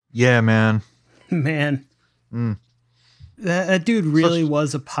Yeah, man. Man, Mm. that dude really Such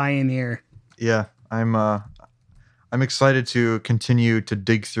was a pioneer. yeah. I'm excited to continue to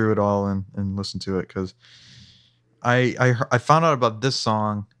dig through it all and listen to it because I found out about this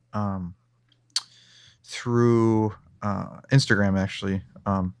song through Instagram actually.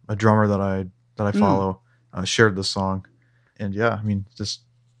 A drummer that I Mm. follow shared this song, and yeah, I mean, just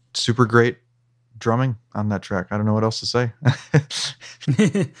super great drumming on that track. I don't know what else to say.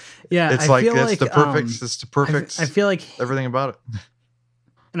 Yeah, It's I like feel like it's the I perfect feel like everything about it.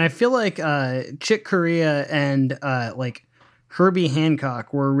 and I feel like Chick Corea and like Herbie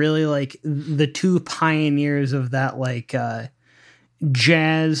Hancock were really like the two pioneers of that like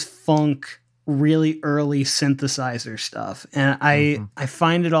jazz funk really early synthesizer stuff. And Hmm. I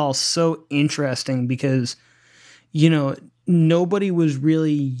find it all so interesting because you know nobody was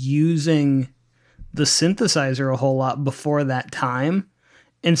really using the synthesizer a whole lot before that time.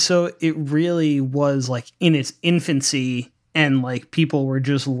 And so it really was like in its infancy and like people were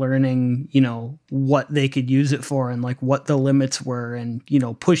just learning, what they could use it for and like what the limits were and,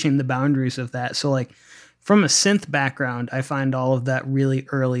 pushing the boundaries of that. So like from a synth background, I find all of that really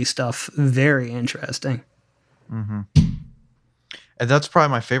early stuff very interesting. Hmm. And that's probably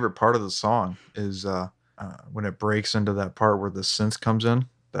my favorite part of the song is when it breaks into that part where the synth comes in.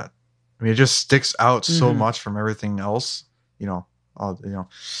 That I mean, it just sticks out so Mhm. much from everything else. You know,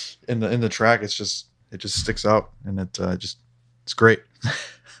 in the track, it just sticks out, and it's great.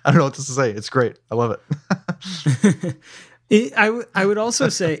 I don't know what to say. It's great. I love it. I would also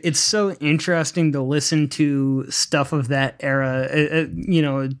say it's so interesting to listen to stuff of that era,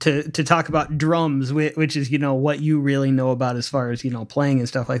 to talk about drums, which is, what you really know about as far as, playing and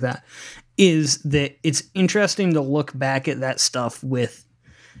stuff like that, is that it's interesting to look back at that stuff with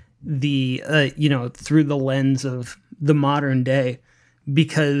through the lens of the modern day,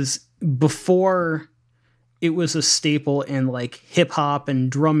 because before it was a staple in like hip hop and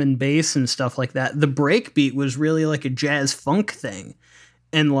drum and bass and stuff like that. The breakbeat was really like a jazz funk thing.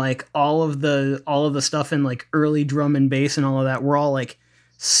 And like all of the stuff in like early drum and bass and all of that were all like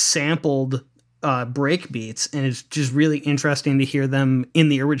sampled break beats, and it's just really interesting to hear them in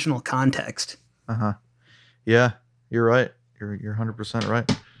the original context. Uh-huh. Yeah, you're right. You're 100%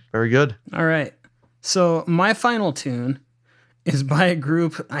 right. Very good. All right. So my final tune is by a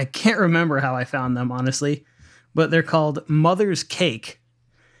group. I can't remember how I found them, honestly, but they're called Mother's Cake.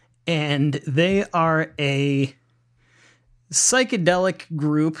 And they are a psychedelic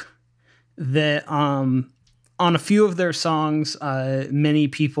group that on a few of their songs, many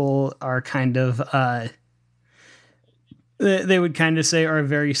people are kind of they would kind of say are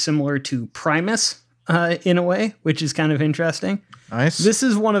very similar to Primus in a way, which is kind of interesting. Nice. This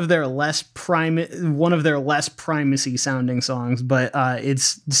is one of their less primacy sounding songs, but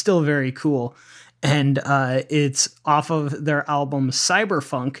it's still very cool. And it's off of their album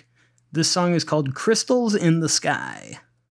Cyberfunk. This song is called Crystals in the Sky.